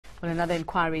Well, another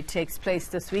inquiry takes place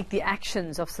this week. The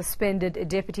actions of suspended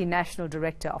Deputy National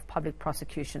Director of Public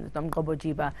Prosecutions, Nomgcobo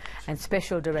Jiba, and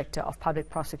Special Director of Public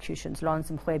Prosecutions,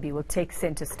 Mrwebi, will take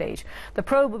centre stage. The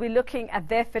probe will be looking at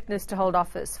their fitness to hold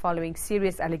office following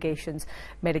serious allegations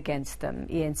made against them.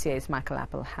 ENCA's Michael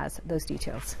Apple has those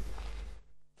details.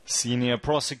 Senior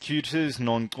prosecutors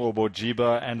Nomgcobo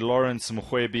Jiba and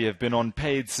Mrwebi have been on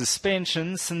paid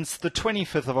suspension since the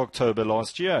 25th of October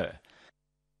last year.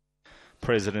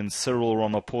 President Cyril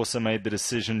Ramaphosa made the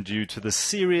decision due to the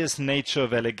serious nature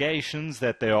of allegations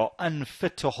that they are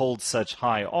unfit to hold such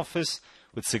high office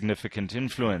with significant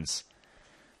influence.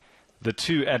 The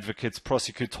two advocates'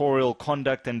 prosecutorial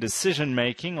conduct and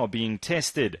decision-making are being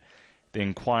tested. The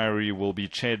inquiry will be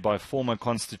chaired by former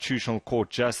Constitutional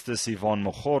Court Justice Yvonne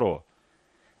Mokgoro.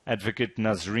 Advocate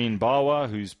Nazreen Bawa,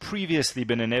 who's previously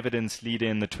been an evidence leader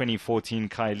in the 2014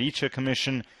 Khayelitsha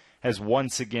Commission, has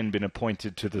once again been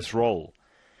appointed to this role.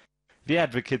 The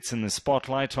advocates in the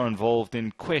spotlight are involved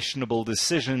in questionable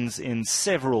decisions in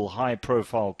several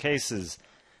high-profile cases.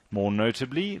 More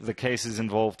notably, the cases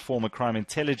involved former Crime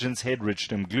Intelligence head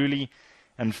Richard Mgluli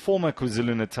and former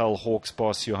KwaZulu-Natal Hawks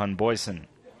boss Johan Boysen.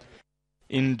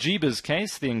 In Jiba's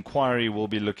case, the inquiry will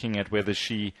be looking at whether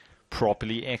she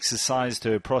properly exercised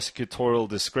her prosecutorial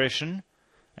discretion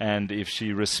and if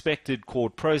she respected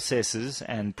court processes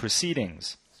and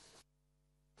proceedings.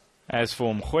 As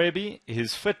for Mrwebi,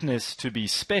 his fitness to be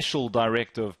Special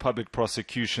Director of Public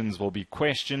Prosecutions will be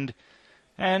questioned,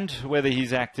 and whether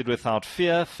he's acted without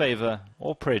fear, favour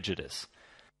or prejudice.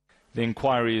 The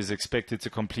inquiry is expected to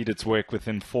complete its work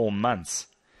within 4 months.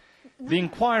 The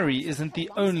inquiry isn't the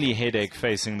only headache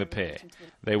facing the pair.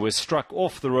 They were struck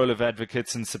off the role of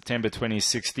advocates in September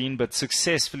 2016, but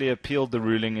successfully appealed the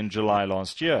ruling in July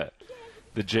last year.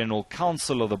 The General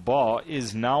Counsel of the Bar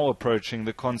is now approaching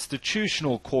the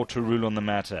Constitutional Court to rule on the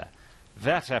matter.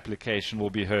 That application will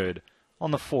be heard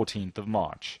on the 14th of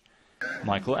March.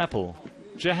 Michael Apple,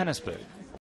 Johannesburg.